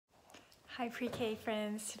Hi PreK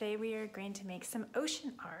friends, today we are going to make some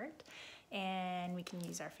ocean art and we can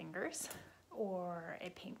use our fingers or a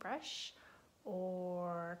paintbrush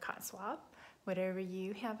or cotton swab, whatever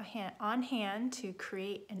you have on hand to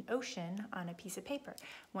create an ocean on a piece of paper.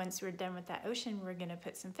 Once we're done with that ocean, we're going to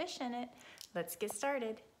put some fish in it. Let's get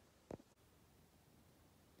started.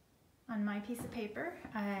 On my piece of paper,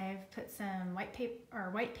 I've put some white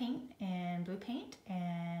paint and blue paint,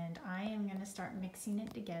 and I am going to start mixing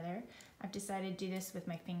it together. I've decided to do this with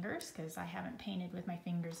my fingers because I haven't painted with my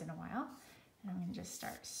fingers in a while. And I'm going to just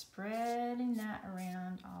start spreading that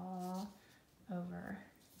around all over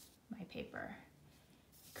my paper.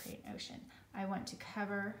 Create an ocean. I want to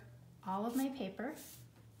cover all of my paper,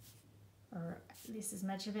 or at least as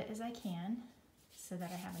much of it as I can, so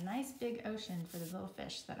that I have a nice big ocean for the little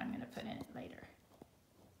fish that I'm going to put in it later.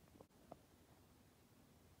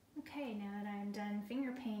 Okay, now that I'm done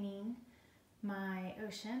finger painting my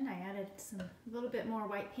ocean, I added a little bit more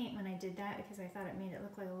white paint when I did that because I thought it made it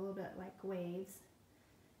look like a little bit like waves,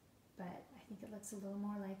 but I think it looks a little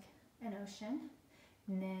more like an ocean.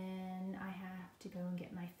 And then I have to go and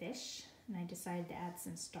get my fish, and I decided to add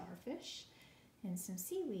some starfish and some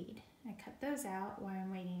seaweed. I cut those out while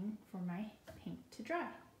I'm waiting for my paint to dry.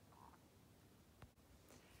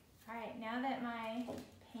 All right, now that my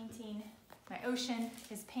ocean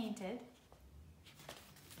is painted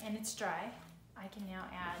and it's dry, I can now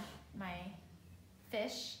add my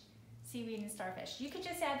fish, seaweed, and starfish. You could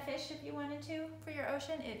just add fish if you wanted to for your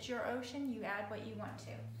ocean. It's your ocean, you add what you want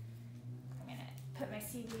to. I'm gonna put my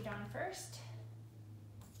seaweed on first.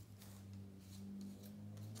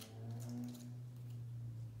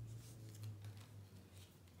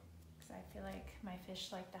 I feel like my fish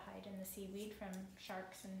like to hide in the seaweed from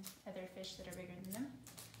sharks and other fish that are bigger than them.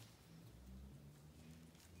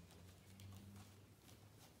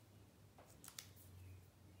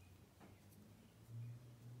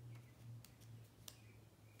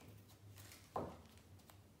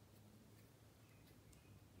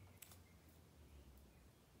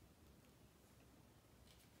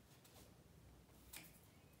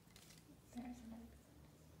 There's another.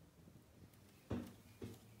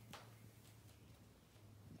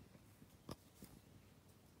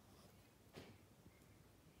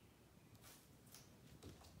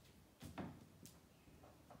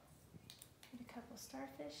 Couple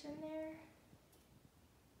starfish in there.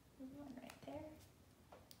 There's one right there.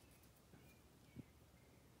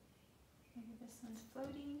 Maybe this one's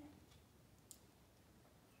floating.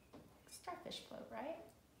 Starfish float, right?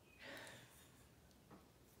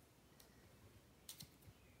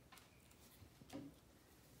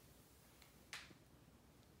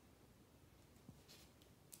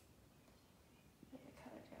 What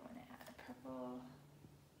color do I want to add? Purple.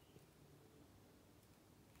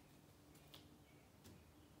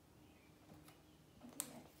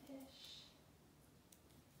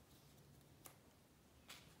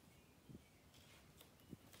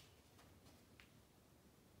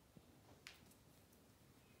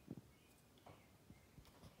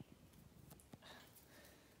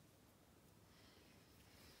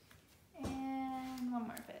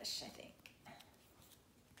 Fish, I think.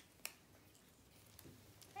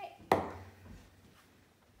 Right.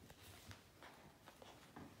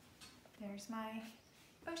 There's my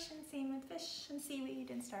ocean scene with fish and seaweed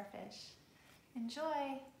and starfish.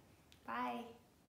 Enjoy. Bye.